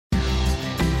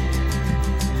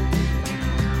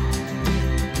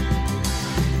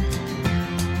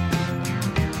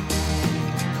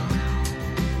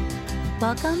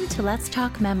Welcome to Let's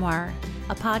Talk Memoir,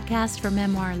 a podcast for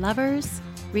memoir lovers,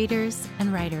 readers,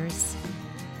 and writers.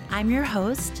 I'm your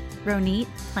host, Ronit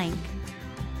Plank.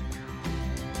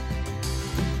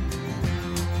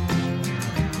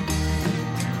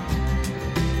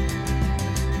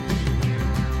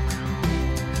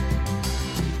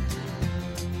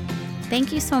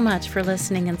 Thank you so much for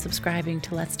listening and subscribing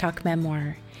to Let's Talk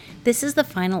Memoir. This is the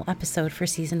final episode for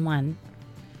Season 1.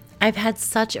 I've had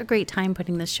such a great time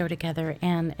putting this show together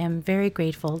and am very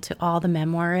grateful to all the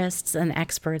memoirists and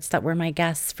experts that were my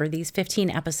guests for these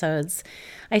 15 episodes.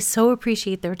 I so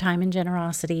appreciate their time and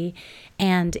generosity,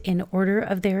 and in order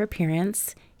of their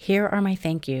appearance, here are my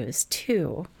thank yous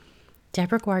to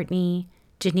Deborah Gwartney,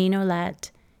 Janine Olette,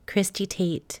 Christy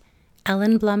Tate,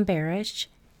 Ellen Blum-Barish,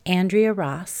 Andrea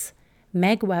Ross,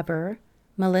 Meg Weber,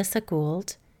 Melissa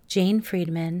Gould, Jane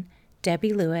Friedman,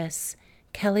 Debbie Lewis,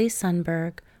 Kelly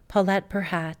Sundberg, Paulette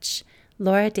Perhatch,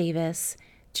 Laura Davis,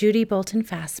 Judy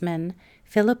Bolton-Fassman,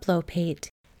 Philip Lopate,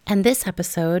 and this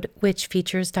episode, which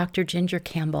features Dr. Ginger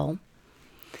Campbell.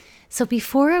 So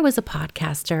before I was a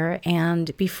podcaster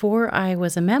and before I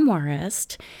was a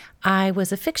memoirist, I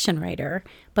was a fiction writer.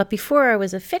 But before I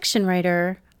was a fiction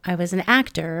writer, I was an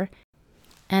actor.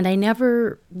 And I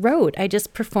never wrote. I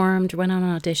just performed, went on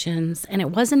auditions. And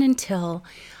it wasn't until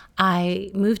I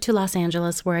moved to Los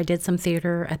Angeles, where I did some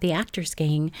theater at the Actors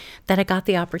Gang, that I got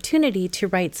the opportunity to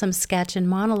write some sketch and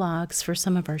monologues for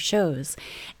some of our shows.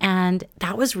 And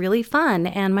that was really fun.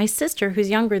 And my sister, who's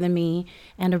younger than me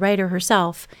and a writer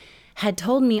herself, had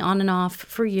told me on and off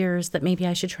for years that maybe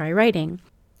I should try writing.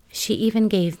 She even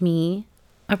gave me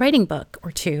a writing book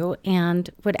or two and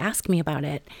would ask me about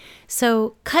it.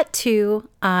 So cut to,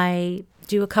 I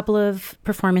do a couple of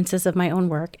performances of my own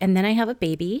work, and then I have a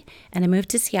baby and I moved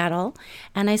to Seattle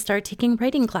and I start taking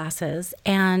writing classes.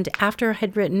 And after I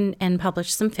had written and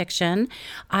published some fiction,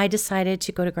 I decided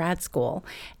to go to grad school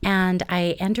and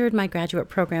I entered my graduate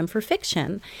program for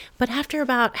fiction. But after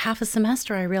about half a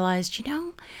semester, I realized,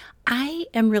 I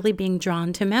am really being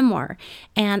drawn to memoir.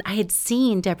 And I had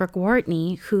seen Deborah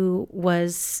Gwartney, who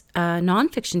was a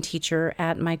nonfiction teacher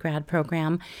at my grad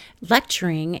program,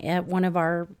 lecturing at one of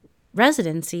our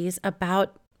residencies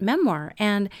about memoir.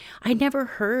 And I never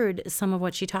heard some of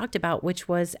what she talked about, which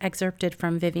was excerpted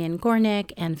from Vivian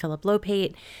Gornick and Philip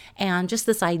Lopate, and just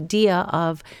this idea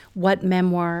of what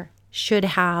memoir should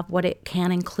have, what it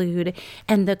can include,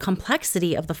 and the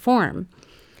complexity of the form.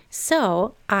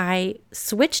 So I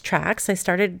switched tracks. I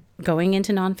started going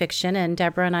into nonfiction, and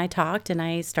Deborah and I talked, and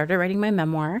I started writing my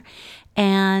memoir.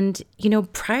 And,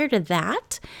 prior to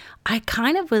that, I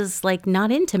kind of was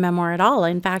not into memoir at all.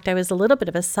 In fact, I was a little bit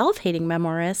of a self-hating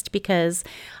memoirist because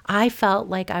I felt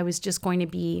like I was just going to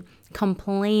be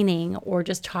complaining or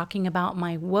just talking about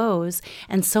my woes.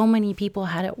 And so many people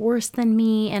had it worse than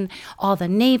me, and all the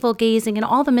navel gazing and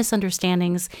all the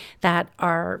misunderstandings that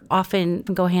are often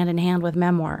go hand in hand with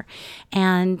memoir.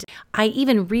 And I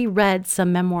even reread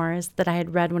some memoirs that I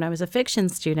had read when I was a fiction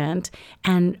student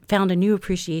and found a new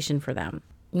appreciation for them.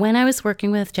 When I was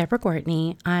working with Deborah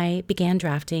Gwartney, I began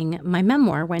drafting my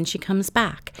memoir, When She Comes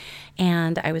Back.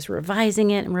 And I was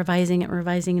revising it and revising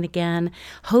it again,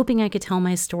 hoping I could tell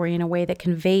my story in a way that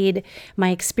conveyed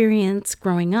my experience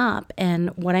growing up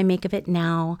and what I make of it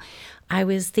now. I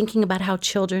was thinking about how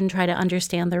children try to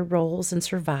understand their roles and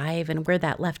survive, and where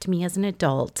that left me as an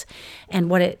adult and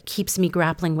what it keeps me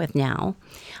grappling with now.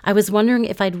 I was wondering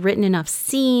if I'd written enough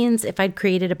scenes, if I'd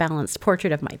created a balanced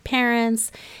portrait of my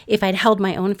parents, if I'd held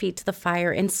my own feet to the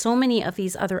fire, and so many of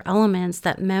these other elements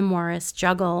that memoirists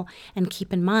juggle and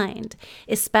keep in mind,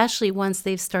 especially once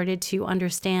they've started to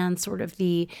understand sort of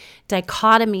the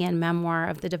dichotomy in memoir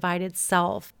of the divided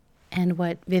self, and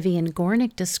what Vivian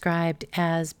Gornick described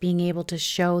as being able to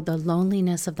show the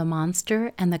loneliness of the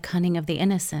monster and the cunning of the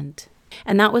innocent.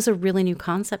 And that was a really new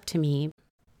concept to me.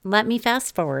 Let me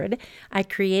fast forward. I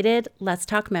created Let's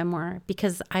Talk Memoir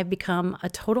because I've become a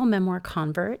total memoir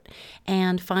convert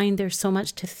and find there's so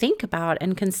much to think about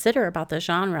and consider about the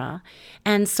genre.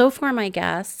 And so far, my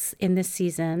guests in this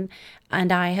season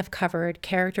and I have covered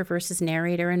character versus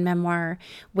narrator in memoir,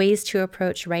 ways to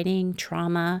approach writing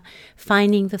trauma,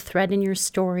 finding the thread in your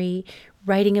story,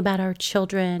 writing about our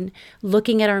children,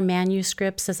 looking at our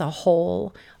manuscripts as a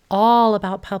whole, all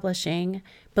about publishing,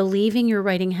 believing your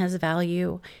writing has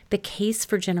value, the case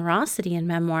for generosity in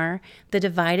memoir, the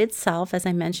divided self, as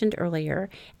I mentioned earlier,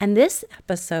 and this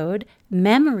episode,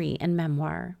 memory in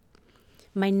memoir.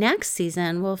 My next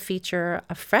season will feature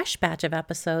a fresh batch of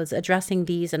episodes addressing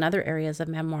these and other areas of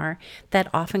memoir that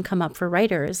often come up for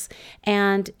writers.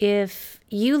 And if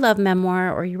you love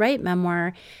memoir or you write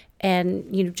memoir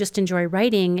and you just enjoy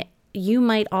writing, you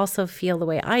might also feel the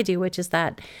way I do, which is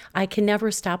that I can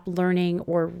never stop learning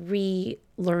or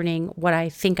relearning what I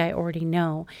think I already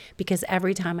know, because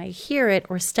every time I hear it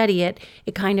or study it,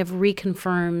 it kind of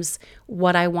reconfirms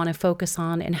what I want to focus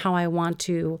on and how I want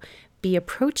to be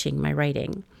approaching my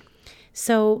writing.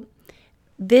 So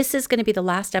this is going to be the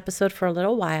last episode for a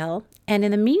little while. And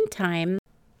in the meantime,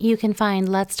 you can find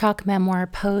Let's Talk Memoir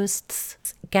posts,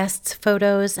 guests'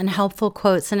 photos, and helpful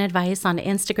quotes and advice on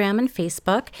Instagram and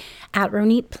Facebook at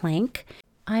Ronit Plank.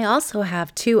 I also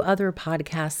have 2 other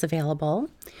podcasts available.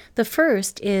 The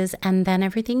first is And Then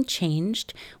Everything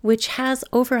Changed, which has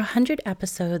over 100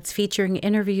 episodes featuring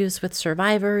interviews with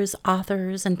survivors,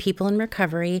 authors, and people in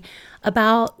recovery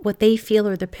about what they feel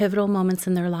are the pivotal moments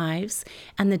in their lives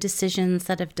and the decisions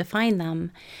that have defined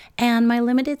them. And my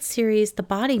limited series, The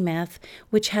Body Myth,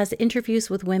 which has interviews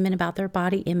with women about their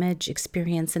body image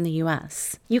experience in the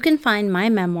U.S. You can find my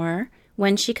memoir,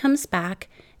 When She Comes Back,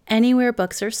 anywhere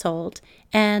books are sold,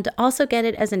 and also get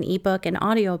it as an ebook and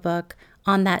audiobook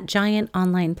on that giant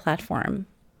online platform.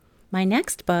 My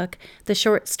next book, the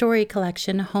short story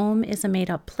collection Home is a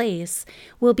Made-Up Place,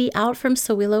 will be out from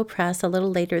Sowilo Press a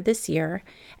little later this year,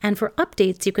 and for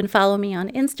updates you can follow me on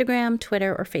Instagram,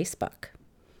 Twitter, or Facebook.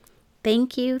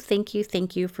 Thank you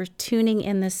for tuning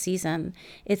in this season.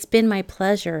 It's been my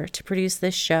pleasure to produce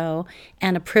this show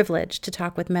and a privilege to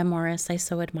talk with memoirists I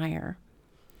so admire.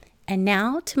 And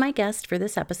now to my guest for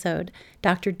this episode,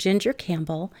 Dr. Ginger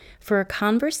Campbell, for a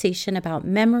conversation about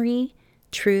memory,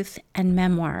 truth, and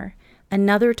memoir,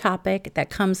 another topic that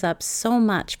comes up so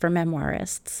much for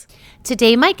memoirists.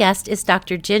 Today, my guest is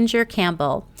Dr. Ginger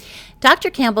Campbell. Dr.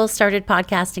 Campbell started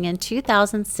podcasting in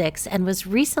 2006 and was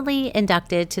recently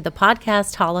inducted to the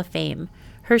Podcast Hall of Fame.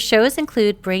 Her shows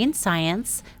include Brain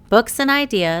Science, Books and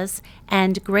Ideas,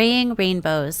 and Graying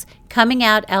Rainbows, coming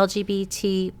out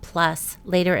LGBT+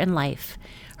 later in life.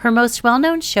 Her most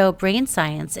well-known show, Brain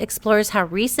Science, explores how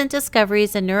recent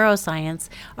discoveries in neuroscience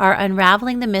are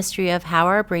unraveling the mystery of how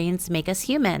our brains make us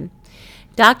human.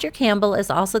 Dr. Campbell is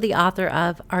also the author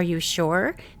of Are You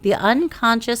Sure? The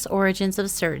Unconscious Origins of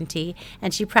Certainty,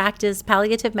 and she practiced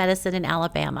palliative medicine in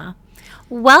Alabama.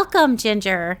 Welcome,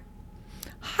 Ginger.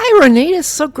 Hi, Renee. It's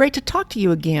so great to talk to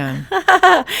you again.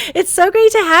 It's so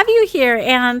great to have you here.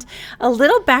 And a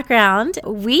little background,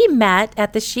 we met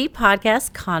at the She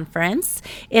Podcast Conference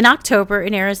in October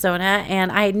in Arizona,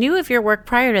 and I knew of your work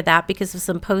prior to that because of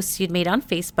some posts you'd made on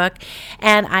Facebook,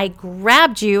 and I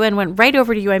grabbed you and went right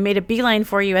over to you. I made a beeline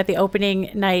for you at the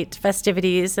opening night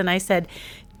festivities, and I said,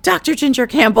 Dr. Ginger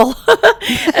Campbell.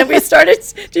 And we started,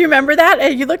 do you remember that?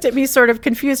 And you looked at me sort of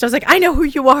confused. I was like, I know who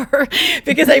you are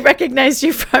because I recognized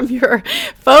you from your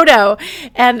photo.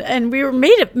 And we were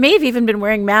may have even been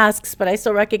wearing masks, but I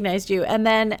still recognized you. And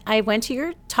then I went to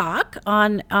your talk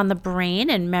on the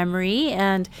brain and memory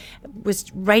and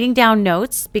was writing down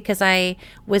notes because I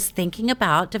was thinking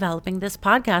about developing this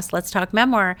podcast, Let's Talk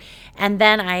Memoir. And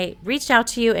then I reached out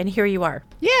to you and here you are.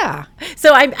 Yeah.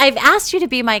 So I've asked you to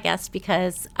be my guest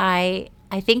because I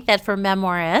think that for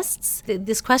memoirists,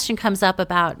 this question comes up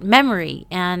about memory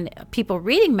and people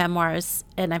reading memoirs.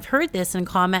 And I've heard this and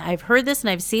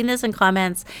I've seen this in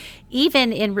comments,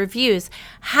 even in reviews.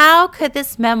 How could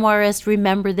this memoirist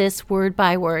remember this word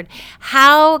by word?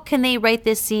 How can they write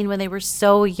this scene when they were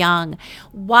so young?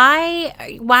 Why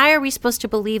are we supposed to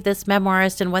believe this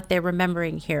memoirist and what they're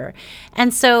remembering here?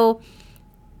 And so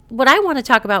what I want to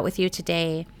talk about with you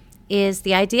today is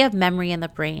the idea of memory in the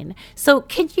brain. So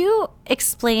can you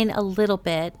explain a little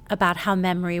bit about how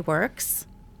memory works?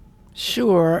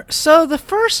 Sure. So the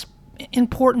first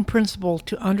important principle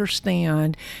to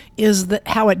understand is that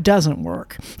how it doesn't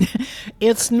work.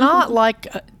 It's not like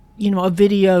a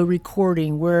video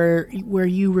recording where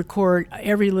you record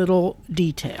every little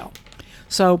detail.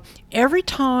 So every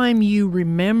time you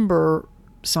remember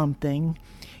something,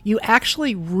 you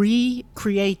actually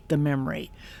recreate the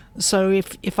memory. So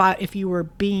if your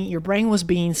brain was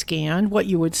being scanned, what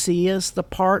you would see is the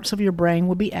parts of your brain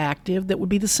would be active that would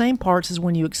be the same parts as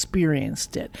when you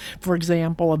experienced it. For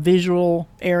example, a visual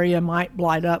area might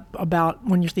light up about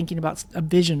when you're thinking about the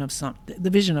vision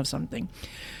of something.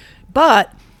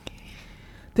 But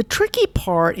the tricky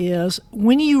part is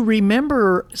when you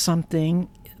remember something,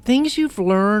 things you've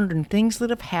learned and things that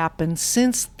have happened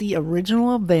since the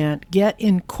original event get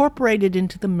incorporated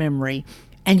into the memory,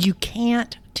 and you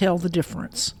can't tell the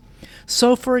difference.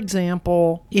 So, for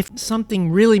example, if something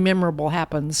really memorable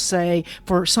happens, say,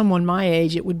 for someone my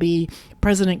age, it would be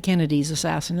President Kennedy's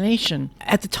assassination.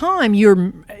 At the time,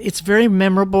 it's very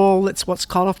memorable. It's what's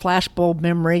called a flashbulb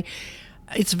memory.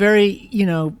 It's very,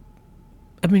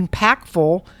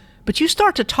 impactful. But you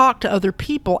start to talk to other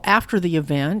people after the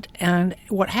event, and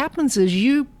what happens is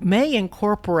you may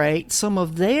incorporate some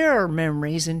of their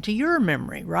memories into your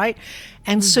memory, right?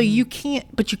 And so you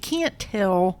can't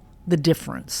tell the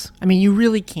difference. I mean, you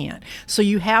really can't. So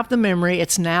you have the memory,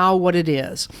 it's now what it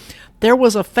is. There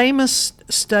was a famous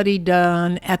study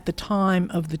done at the time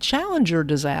of the Challenger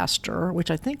disaster, which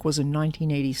I think was in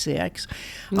 1986.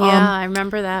 Yeah, I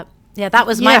remember that. Yeah, that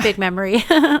was my big memory.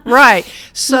 Right.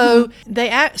 So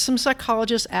some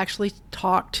psychologists actually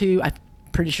talked to, I'm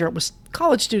pretty sure it was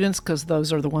college students, because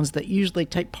those are the ones that usually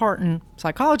take part in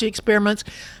psychology experiments.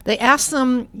 They asked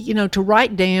them, to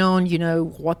write down,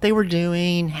 what they were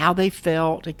doing, how they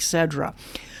felt, etc.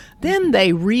 Then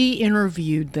they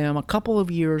re-interviewed them a couple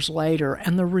of years later,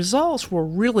 and the results were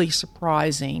really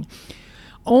surprising.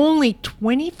 Only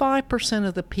 25%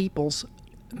 of the people's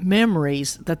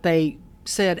memories that they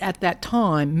said at that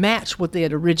time matched what they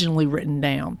had originally written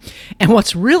down. And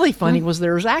what's really funny was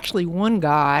there was actually one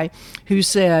guy who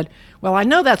said, well, I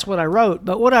know that's what I wrote,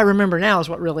 but what I remember now is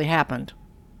what really happened.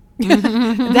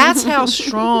 That's how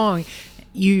strong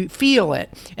you feel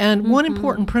it. And one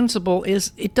important principle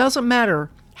is it doesn't matter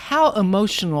how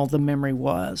emotional the memory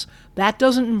was. That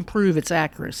doesn't improve its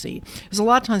accuracy. Because a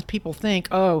lot of times people think,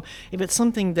 oh, if it's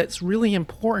something that's really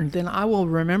important, then I will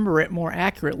remember it more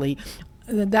accurately.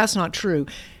 That's not true.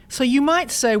 So you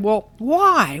might say, well,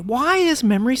 why? Why is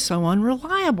memory so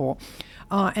unreliable?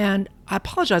 And I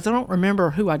apologize, I don't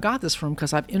remember who I got this from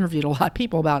because I've interviewed a lot of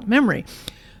people about memory.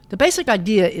 The basic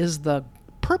idea is the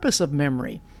purpose of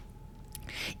memory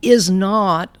is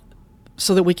not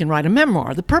so that we can write a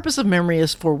memoir. The purpose of memory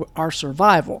is for our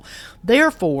survival.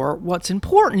 Therefore, what's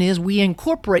important is we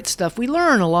incorporate stuff we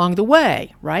learn along the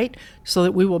way, right? So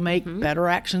that we will make better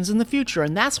actions in the future.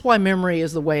 And that's why memory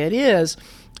is the way it is,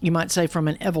 you might say from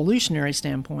an evolutionary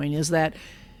standpoint, is that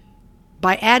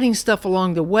by adding stuff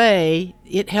along the way,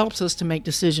 it helps us to make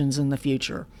decisions in the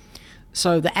future.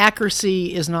 So the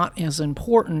accuracy is not as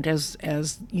important as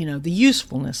the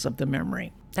usefulness of the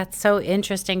memory. That's so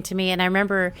interesting to me. And I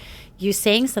remember you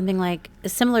saying something like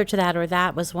similar to that, or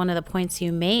that was one of the points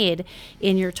you made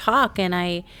in your talk. And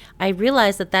I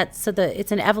realized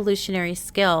it's an evolutionary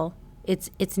skill.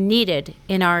 It's needed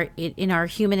in our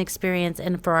human experience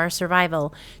and for our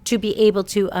survival to be able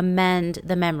to amend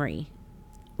the memory.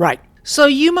 Right. So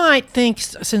you might think,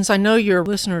 since I know your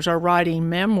listeners are writing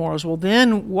memoirs, well,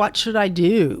 then what should I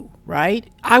do, right?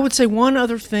 I would say one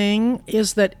other thing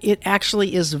is that it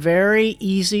actually is very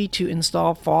easy to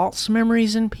install false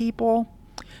memories in people.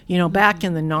 Back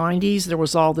in the 90s, there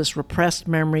was all this repressed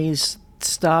memories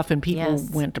stuff, and people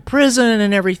went to prison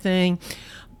and everything.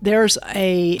 There's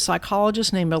a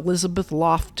psychologist named Elizabeth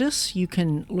Loftus. You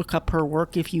can look up her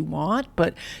work if you want,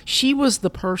 but she was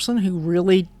the person who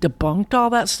really debunked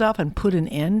all that stuff and put an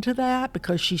end to that,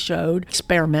 because she showed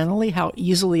experimentally how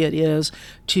easily it is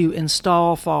to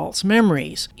install false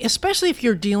memories, especially if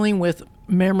you're dealing with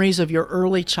memories of your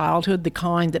early childhood, the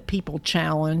kind that people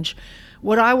challenge.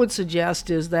 What I would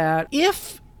suggest is that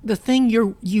if the thing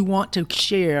you want to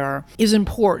share is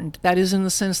important, that is in the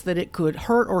sense that it could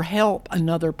hurt or help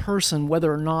another person,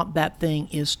 whether or not that thing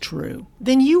is true,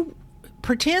 then you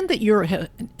pretend that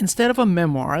instead of a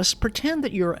memoirist, pretend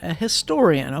that you're a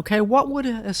historian, okay? What would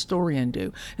a historian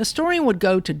do? A historian would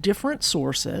go to different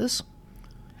sources.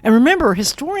 And remember,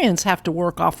 historians have to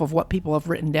work off of what people have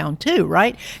written down too,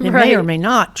 right? And it may or may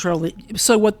not truly.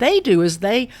 So what they do is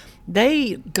they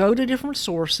go to different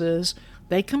sources,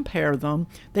 they compare them,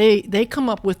 they come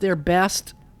up with their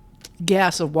best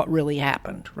guess of what really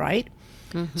happened, right?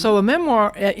 Mm-hmm. So a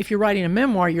memoir, if you're writing a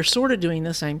memoir, you're sort of doing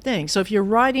the same thing. So if you're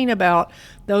writing about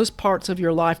those parts of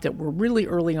your life that were really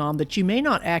early on that you may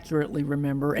not accurately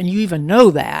remember, and you even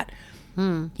know that,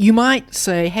 you might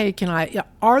say, hey,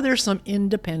 are there some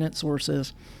independent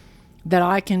sources that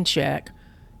I can check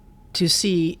to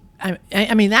see?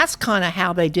 I mean, that's kind of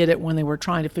how they did it when they were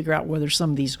trying to figure out whether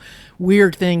some of these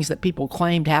weird things that people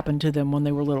claimed happened to them when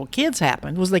they were little kids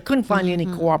happened, was they couldn't find any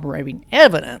corroborating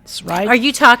evidence, right? Are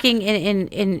you talking,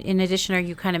 in addition, are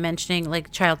you kind of mentioning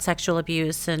like child sexual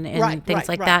abuse and things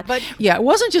like that? But yeah, it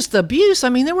wasn't just abuse. I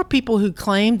mean, there were people who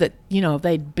claimed that,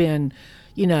 they'd been,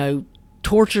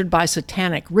 tortured by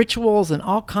satanic rituals and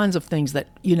all kinds of things that,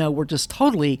 were just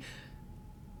totally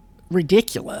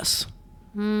ridiculous.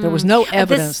 There was no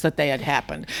evidence that they had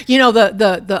happened.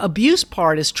 The abuse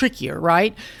part is trickier,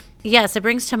 right? Yes, it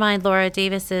brings to mind Laura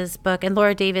Davis's book. And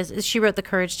Laura Davis, she wrote The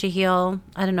Courage to Heal.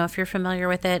 I don't know if you're familiar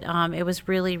with it. It was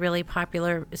really, really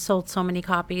popular. It sold so many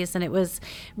copies, and it was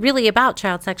really about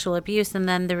child sexual abuse. And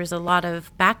then there was a lot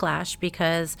of backlash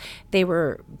because they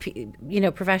were,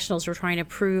 professionals were trying to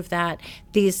prove that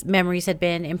these memories had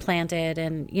been implanted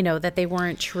and, that they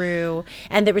weren't true.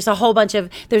 And there was a whole bunch of,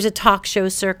 there's a talk show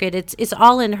circuit. It's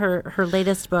all in her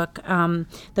latest book,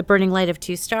 The Burning Light of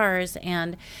Two Stars.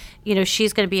 And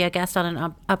she's going to be a guest on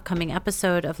an upcoming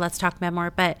episode of Let's Talk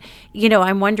Memoir. But,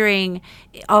 I'm wondering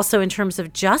also in terms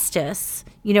of justice,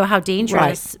 how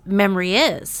dangerous memory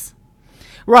is.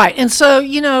 Right. And so,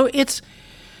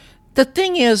 the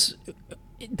thing is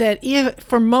that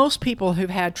for most people who've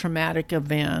had traumatic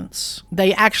events,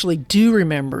 they actually do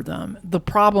remember them. The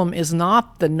problem is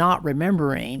not the not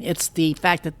remembering. It's the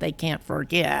fact that they can't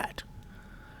forget.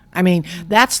 I mean,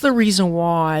 that's the reason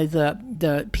why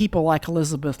the people like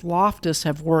Elizabeth Loftus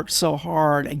have worked so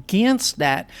hard against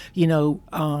that,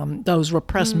 those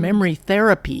repressed memory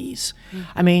therapies.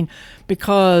 I mean,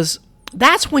 because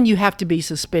that's when you have to be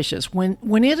suspicious.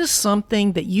 When it is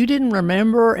something that you didn't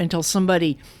remember until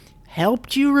somebody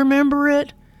helped you remember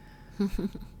it.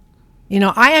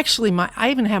 I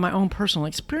even had my own personal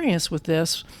experience with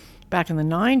this back in the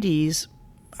 90s.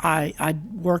 I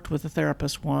worked with a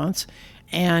therapist once.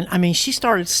 And, she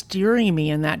started steering me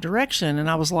in that direction. And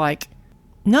I was like,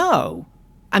 no.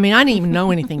 I didn't even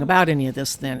know anything about any of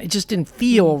this then. It just didn't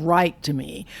feel right to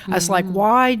me. I was like,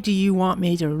 why do you want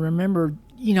me to remember?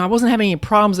 I wasn't having any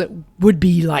problems that would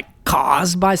be, like,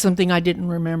 caused by something I didn't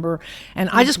remember. And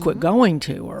I just quit going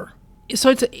to her.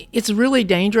 So it's really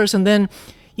dangerous. And then,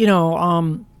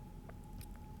 then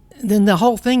the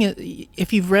whole thing,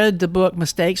 if you've read the book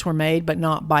Mistakes Were Made, But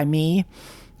Not By Me,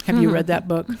 have you read that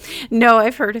book? No,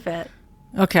 I've heard of it.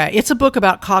 Okay. It's a book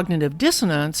about cognitive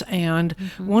dissonance, and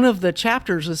one of the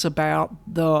chapters is about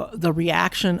the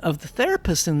reaction of the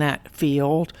therapist in that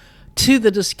field to the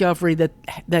discovery that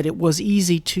it was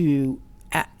easy to...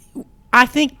 I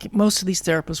think most of these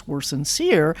therapists were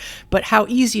sincere, but how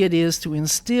easy it is to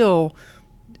instill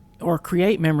or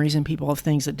create memories in people of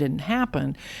things that didn't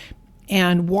happen.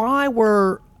 And why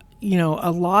were...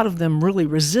 a lot of them really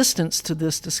resistance to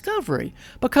this discovery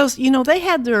because,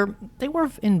 they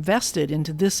were invested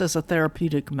into this as a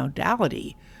therapeutic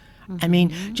modality.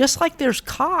 Just like there's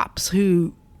cops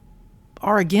who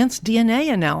are against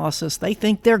DNA analysis. They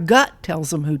think their gut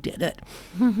tells them who did it.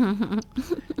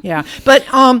 Yeah. But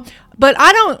I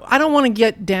don't want to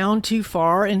get down too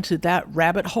far into that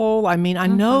rabbit hole. I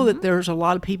know that there's a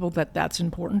lot of people that's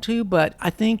important to, but I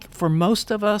think for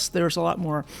most of us, there's a lot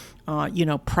more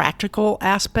practical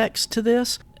aspects to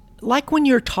this. Like when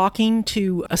you're talking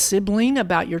to a sibling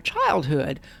about your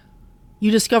childhood, you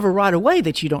discover right away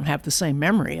that you don't have the same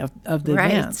memory of the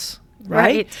events.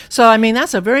 Right? So,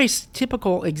 that's a very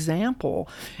typical example.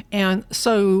 And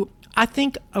so I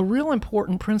think a real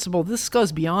important principle, this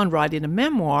goes beyond writing a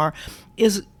memoir,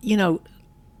 is,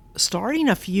 starting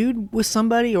a feud with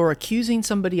somebody or accusing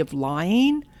somebody of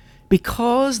lying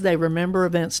because they remember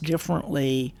events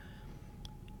differently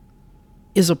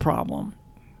is a problem.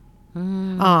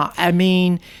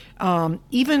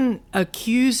 Even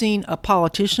accusing a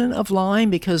politician of lying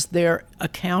because their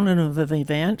account of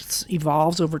events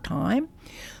evolves over time,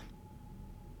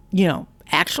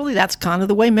 actually that's kind of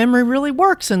the way memory really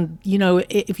works. And,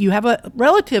 if you have a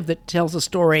relative that tells a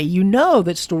story,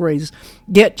 that stories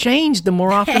get changed the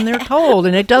more often they're told,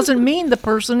 and it doesn't mean the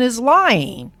person is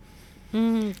lying.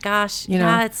 Gosh,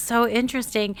 yeah, it's so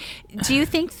interesting. Do you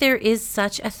think there is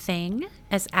such a thing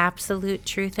as absolute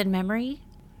truth in memory?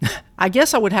 I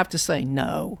guess I would have to say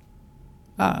no.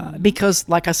 Because,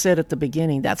 like I said at the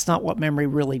beginning, that's not what memory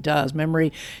really does.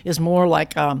 Memory is more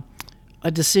like a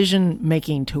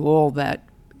decision-making tool that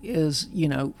is,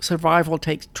 survival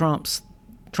trumps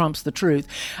the truth.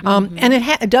 And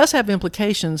it does have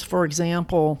implications. For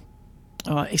example,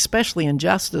 especially in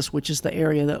justice, which is the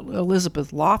area that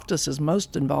Elizabeth Loftus is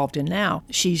most involved in now.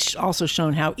 She's also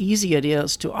shown how easy it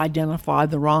is to identify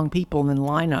the wrong people in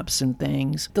lineups and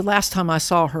things. The last time I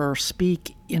saw her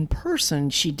speak in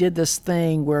person, she did this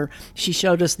thing where she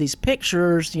showed us these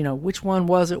pictures, which one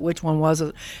was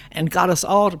it, and got us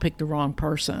all to pick the wrong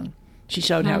person. She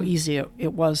showed how easy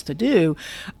it was to do.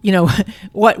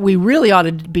 What we really ought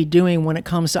to be doing when it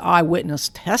comes to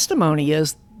eyewitness testimony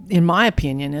is, in my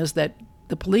opinion, is that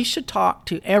the police should talk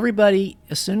to everybody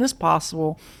as soon as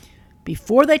possible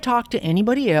before they talk to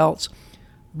anybody else,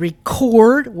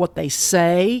 record what they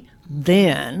say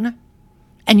then,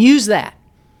 and use that.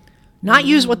 Not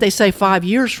use what they say 5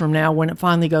 years from now when it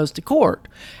finally goes to court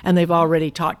and they've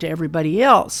already talked to everybody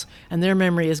else and their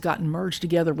memory has gotten merged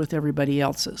together with everybody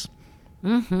else's.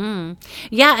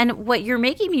 Yeah, and what you're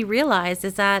making me realize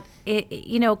is that,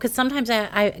 because sometimes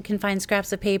I can find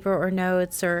scraps of paper or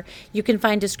notes, or you can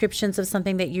find descriptions of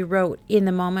something that you wrote in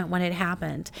the moment when it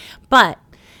happened. But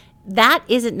that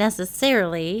isn't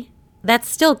necessarily, that's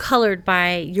still colored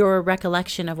by your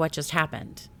recollection of what just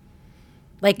happened.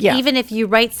 Like, even if you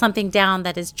write something down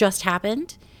that has just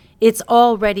happened, it's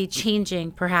already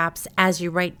changing perhaps as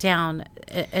you write down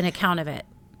an account of it.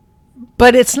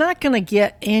 But it's not going to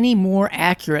get any more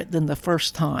accurate than the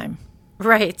first time.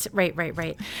 Right.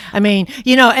 I mean,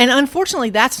 and unfortunately,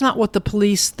 that's not what the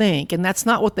police think. And that's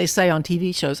not what they say on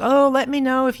TV shows. Oh, let me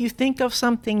know if you think of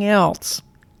something else.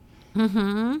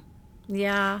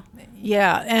 Yeah.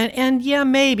 Yeah. And yeah,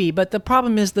 maybe. But the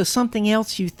problem is the something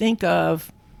else you think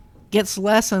of gets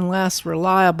less and less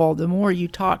reliable the more you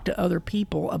talk to other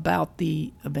people about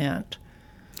the event.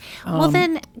 Well,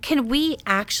 then, can we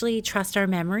actually trust our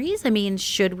memories? I mean,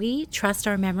 should we trust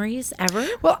our memories ever?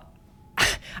 Well,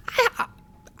 I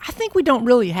think we don't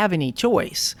really have any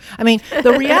choice. I mean,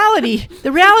 the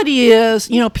reality is,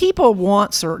 people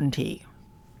want certainty.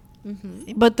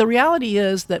 But the reality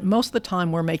is that most of the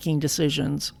time we're making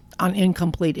decisions on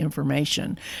incomplete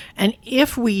information. And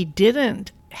if we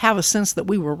didn't have a sense that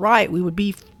we were right, we would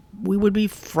be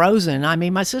frozen. I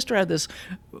mean, my sister had this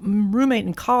roommate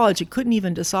in college who couldn't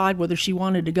even decide whether she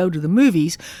wanted to go to the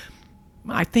movies.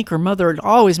 I think her mother had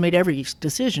always made every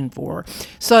decision for her.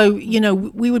 So,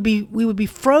 we would be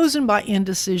frozen by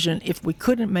indecision if we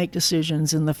couldn't make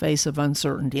decisions in the face of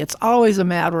uncertainty. It's always a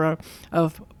matter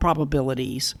of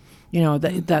probabilities,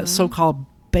 that so-called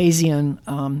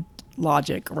Bayesian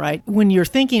logic, right? When you're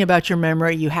thinking about your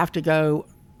memory, you have to go,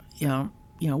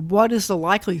 what is the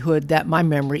likelihood that my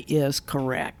memory is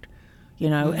correct?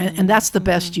 And that's the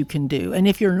best you can do. And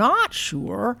if you're not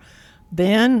sure,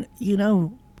 then,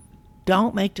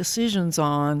 don't make decisions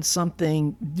on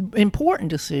something, important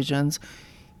decisions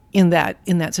in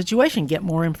that situation. Get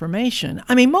more information.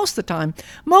 I mean, most of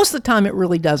the time it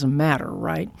really doesn't matter,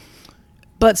 right?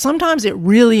 But sometimes it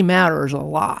really matters a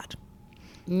lot.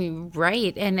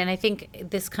 Right. And I think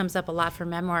this comes up a lot for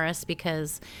memoirists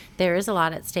because there is a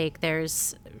lot at stake.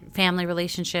 There's family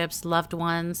relationships, loved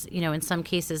ones, in some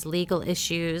cases, legal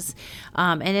issues.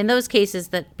 And in those cases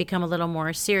that become a little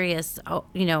more serious,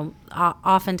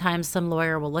 oftentimes some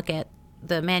lawyer will look at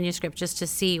the manuscript just to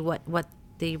see what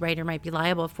the writer might be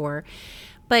liable for.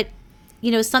 But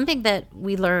something that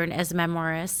we learn as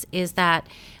memoirists is that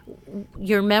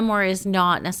your memoir is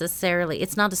not necessarily,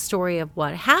 it's not a story of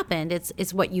what happened.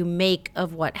 It's what you make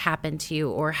of what happened to you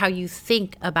or how you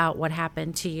think about what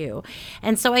happened to you.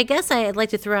 And so I guess I'd like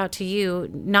to throw out to you,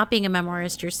 not being a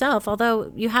memoirist yourself,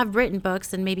 although you have written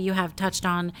books and maybe you have touched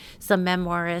on some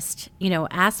memoirist,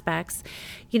 aspects,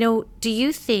 do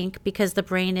you think because the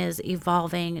brain is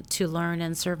evolving to learn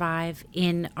and survive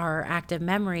in our active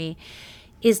memory,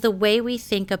 is the way we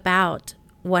think about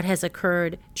what has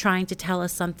occurred trying to tell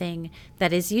us something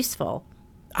that is useful?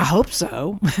 I hope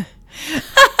so.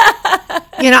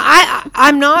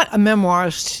 I'm not a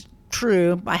memoirist,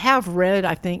 true. I have read,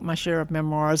 I think, my share of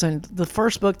memoirs. And the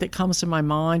first book that comes to my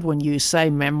mind when you say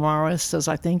memoirist is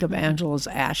I think of Angela's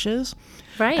Ashes.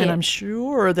 Right. And I'm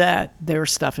sure that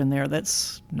there's stuff in there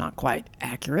that's not quite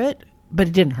accurate, but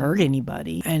it didn't hurt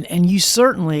anybody. And you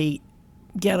certainly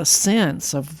get a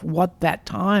sense of what that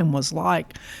time was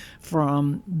like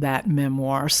from that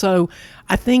memoir. So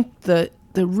I think the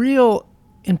real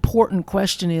important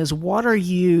question is, what are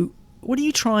you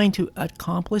trying to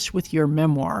accomplish with your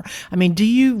memoir? I mean,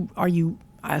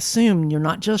 I assume you're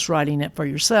not just writing it for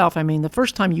yourself. I mean, the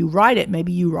first time you write it,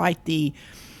 maybe you write the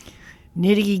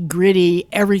nitty gritty,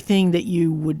 everything that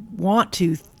you would want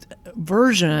to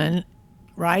version,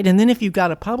 right? And then if you've got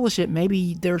to publish it,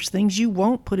 maybe there's things you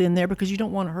won't put in there because you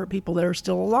don't want to hurt people that are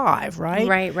still alive, right?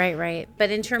 Right. But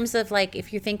in terms of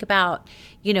if you think about,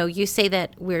 you say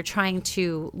that we're trying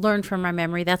to learn from our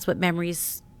memory. That's what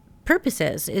memory's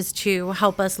purpose is to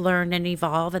help us learn and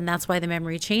evolve. And that's why the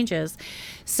memory changes.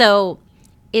 So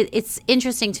it's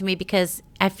interesting to me because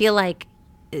I feel like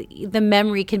the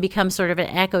memory can become sort of an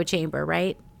echo chamber,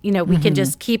 right? We can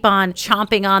just keep on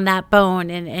chomping on that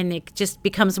bone and it just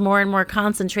becomes more and more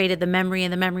concentrated, the memory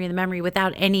and the memory and the memory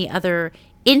without any other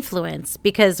influence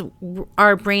because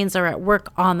our brains are at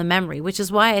work on the memory, which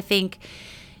is why I think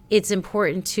it's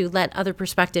important to let other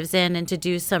perspectives in and to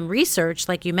do some research,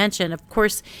 like you mentioned. Of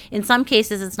course, in some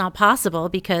cases, it's not possible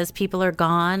because people are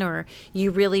gone or you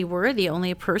really were the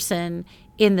only person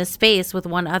in the space with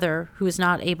one other who's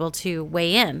not able to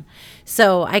weigh in.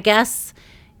 So I guess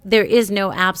there is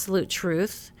no absolute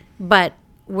truth, but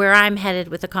where I'm headed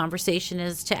with the conversation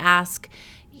is to ask,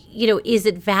 is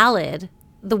it valid?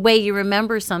 The way you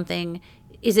remember something,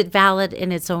 is it valid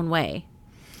in its own way?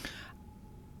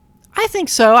 I think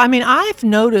so. I mean, I've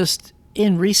noticed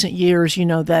in recent years,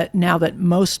 that now that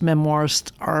most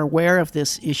memoirists are aware of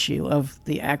this issue of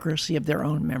the accuracy of their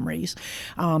own memories,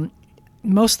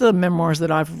 most of the memoirs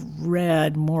that I've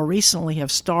read more recently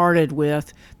have started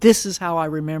with, this is how I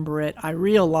remember it. I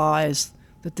realize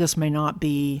that this may not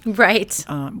be right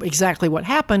exactly what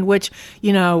happened, which,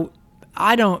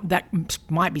 that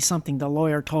might be something the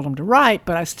lawyer told him to write,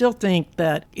 but I still think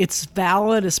that it's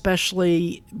valid,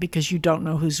 especially because you don't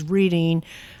know who's reading,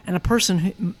 and a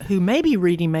person who may be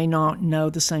reading may not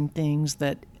know the same things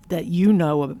that you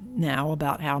know now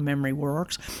about how memory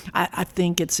works. I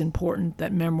think it's important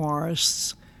that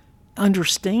memoirists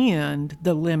understand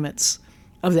the limits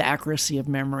of the accuracy of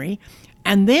memory.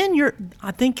 And then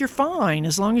I think you're fine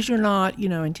as long as you're not,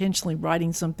 intentionally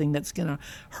writing something that's going to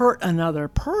hurt another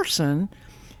person.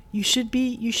 You should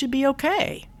be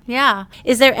okay. Yeah.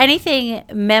 Is there anything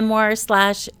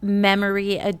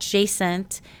memoir/memory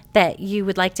adjacent that you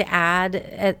would like to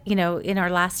add, in our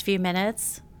last few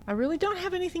minutes? I really don't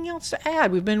have anything else to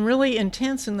add. We've been really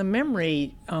intense in the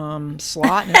memory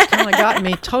slot, and it's kind of got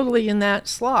me totally in that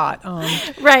slot.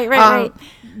 Right.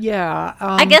 Yeah.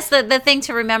 I guess the thing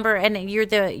to remember, and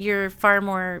you're far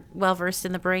more well versed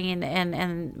in the brain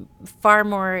and far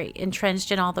more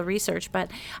entrenched in all the research.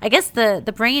 But I guess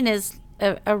the brain is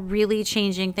a really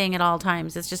changing thing at all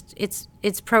times. It's just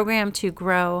it's programmed to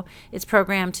grow. It's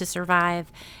programmed to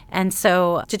survive. And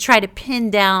so to try to pin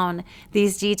down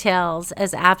these details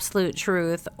as absolute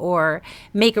truth or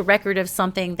make a record of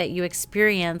something that you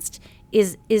experienced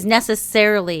is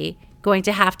necessarily going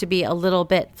to have to be a little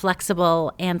bit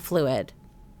flexible and fluid.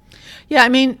 Yeah, I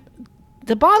mean,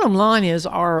 the bottom line is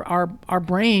our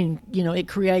brain, it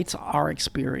creates our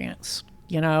experience.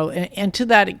 And to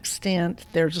that extent,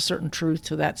 there's a certain truth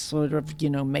to that sort of,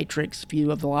 matrix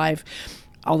view of life.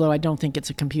 Although I don't think it's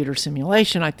a computer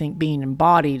simulation, I think being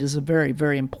embodied is a very,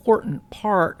 very important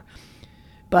part.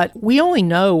 But we only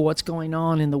know what's going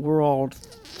on in the world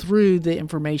through the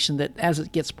information that as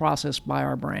it gets processed by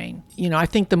our brain. I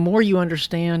think the more you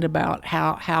understand about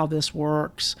how this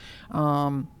works,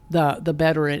 the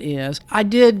better it is. I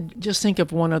did just think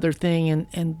of one other thing,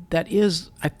 and that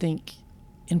is, I think,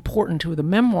 important to the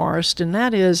memoirist, and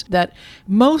that is that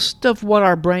most of what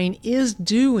our brain is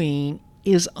doing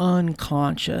is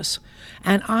unconscious.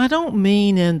 And I don't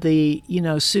mean in the,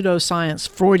 pseudoscience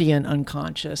Freudian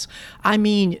unconscious. I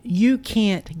mean, you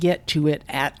can't get to it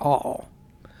at all.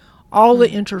 All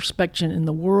the introspection in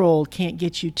the world can't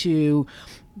get you to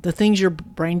the things your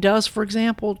brain does, for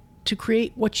example, to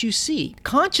create what you see.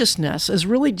 Consciousness is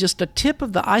really just a tip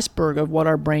of the iceberg of what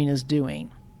our brain is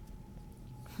doing.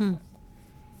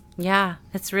 Yeah,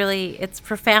 it's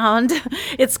profound.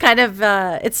 It's kind of,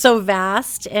 it's so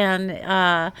vast. And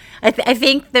I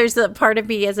think there's a part of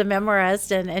me as a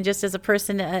memoirist and just as a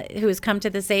person who has come to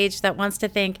this age that wants to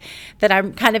think that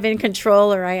I'm kind of in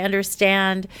control or I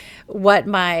understand what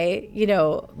my,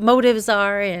 motives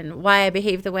are and why I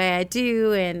behave the way I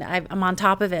do. And I'm on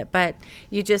top of it. But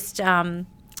you just,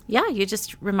 you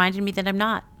just reminded me that I'm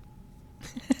not.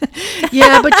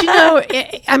 Yeah, but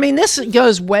this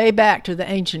goes way back to the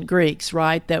ancient Greeks,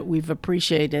 right? That we've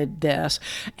appreciated this,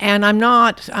 and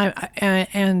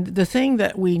and the thing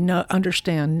that we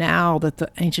understand now that the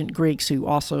ancient Greeks, who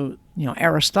also,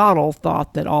 Aristotle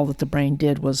thought that all that the brain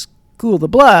did was cool the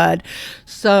blood,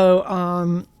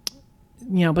 so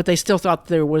but they still thought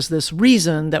there was this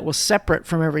reason that was separate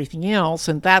from everything else,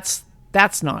 and that's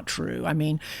not true. I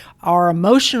mean, our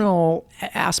emotional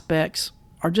aspects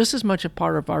are just as much a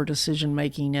part of our decision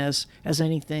making as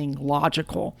anything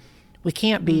logical. We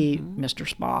can't be Mr.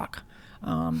 Spock,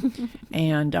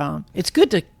 and it's good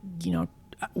to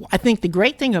I think the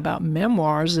great thing about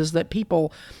memoirs is that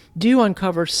people do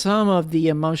uncover some of the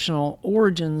emotional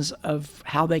origins of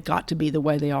how they got to be the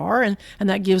way they are, and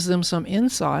that gives them some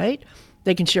insight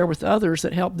they can share with others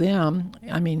that help them.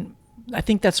 I mean, I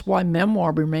think that's why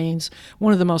memoir remains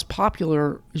one of the most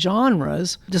popular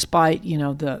genres, despite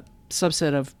the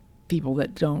subset of people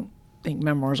that don't think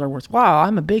memoirs are worthwhile.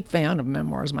 I'm a big fan of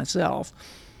memoirs myself.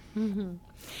 Mm-hmm.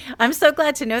 I'm so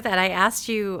glad to know that. I asked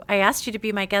you to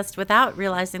be my guest without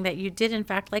realizing that you did in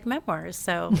fact like memoirs.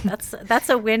 So that's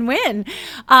a win-win.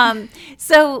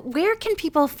 So where can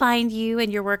people find you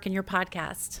and your work and your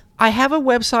podcast? I have a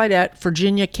website at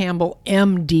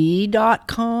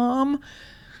virginiacampbellmd.com,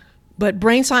 but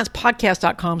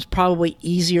brainsciencepodcast.com is probably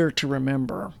easier to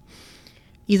remember.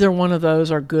 Either one of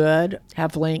those are good.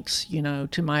 Have links,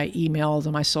 to my emails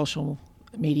and my social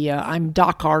media. I'm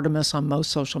Doc Artemis on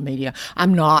most social media.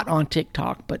 I'm not on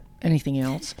TikTok, but anything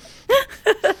else.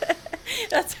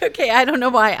 That's okay. I don't know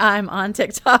why I'm on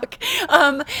TikTok.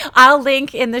 I'll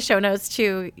link in the show notes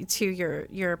to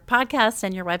your podcast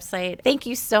and your website. Thank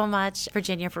you so much,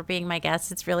 Virginia, for being my guest.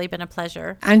 It's really been a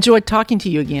pleasure. I enjoyed talking to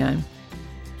you again.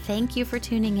 Thank you for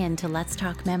tuning in to Let's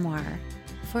Talk Memoir.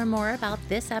 For more about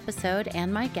this episode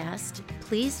and my guest,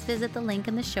 please visit the link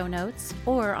in the show notes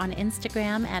or on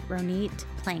Instagram at Ronit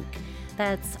Plank.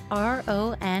 That's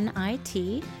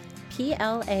RONITPLANK.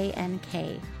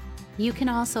 You can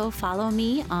also follow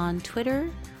me on Twitter,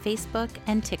 Facebook,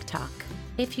 and TikTok.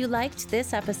 If you liked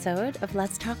this episode of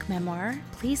Let's Talk Memoir,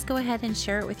 please go ahead and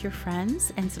share it with your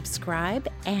friends and subscribe.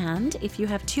 And if you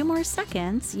have 2 more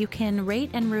seconds, you can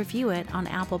rate and review it on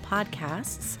Apple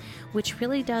Podcasts, which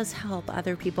really does help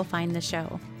other people find the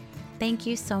show. Thank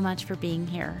you so much for being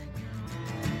here.